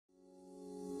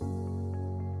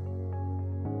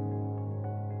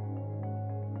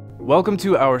Welcome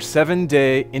to our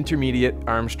 7-day intermediate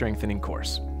arm strengthening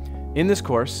course. In this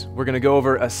course, we're going to go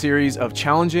over a series of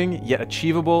challenging yet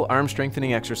achievable arm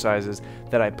strengthening exercises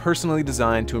that I personally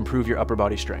designed to improve your upper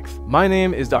body strength. My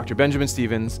name is Dr. Benjamin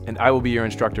Stevens, and I will be your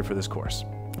instructor for this course.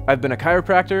 I've been a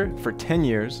chiropractor for 10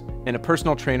 years and a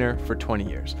personal trainer for 20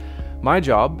 years. My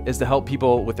job is to help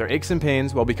people with their aches and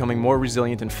pains while becoming more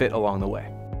resilient and fit along the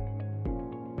way.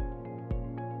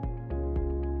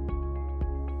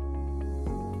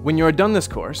 When you are done this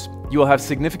course, you will have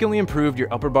significantly improved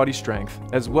your upper body strength.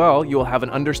 As well, you will have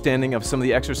an understanding of some of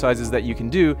the exercises that you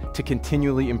can do to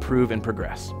continually improve and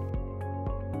progress.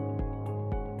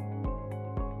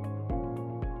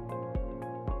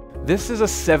 This is a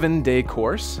 7-day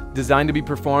course designed to be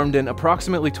performed in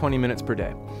approximately 20 minutes per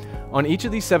day. On each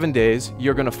of these 7 days,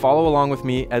 you're going to follow along with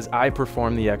me as I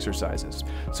perform the exercises.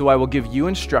 So I will give you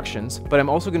instructions, but I'm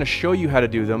also going to show you how to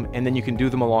do them, and then you can do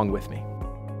them along with me.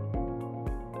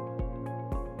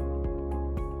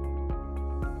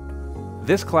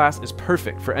 This class is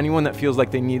perfect for anyone that feels like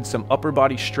they need some upper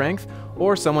body strength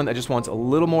or someone that just wants a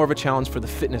little more of a challenge for the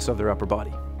fitness of their upper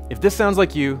body. If this sounds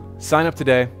like you, sign up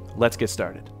today. Let's get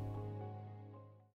started.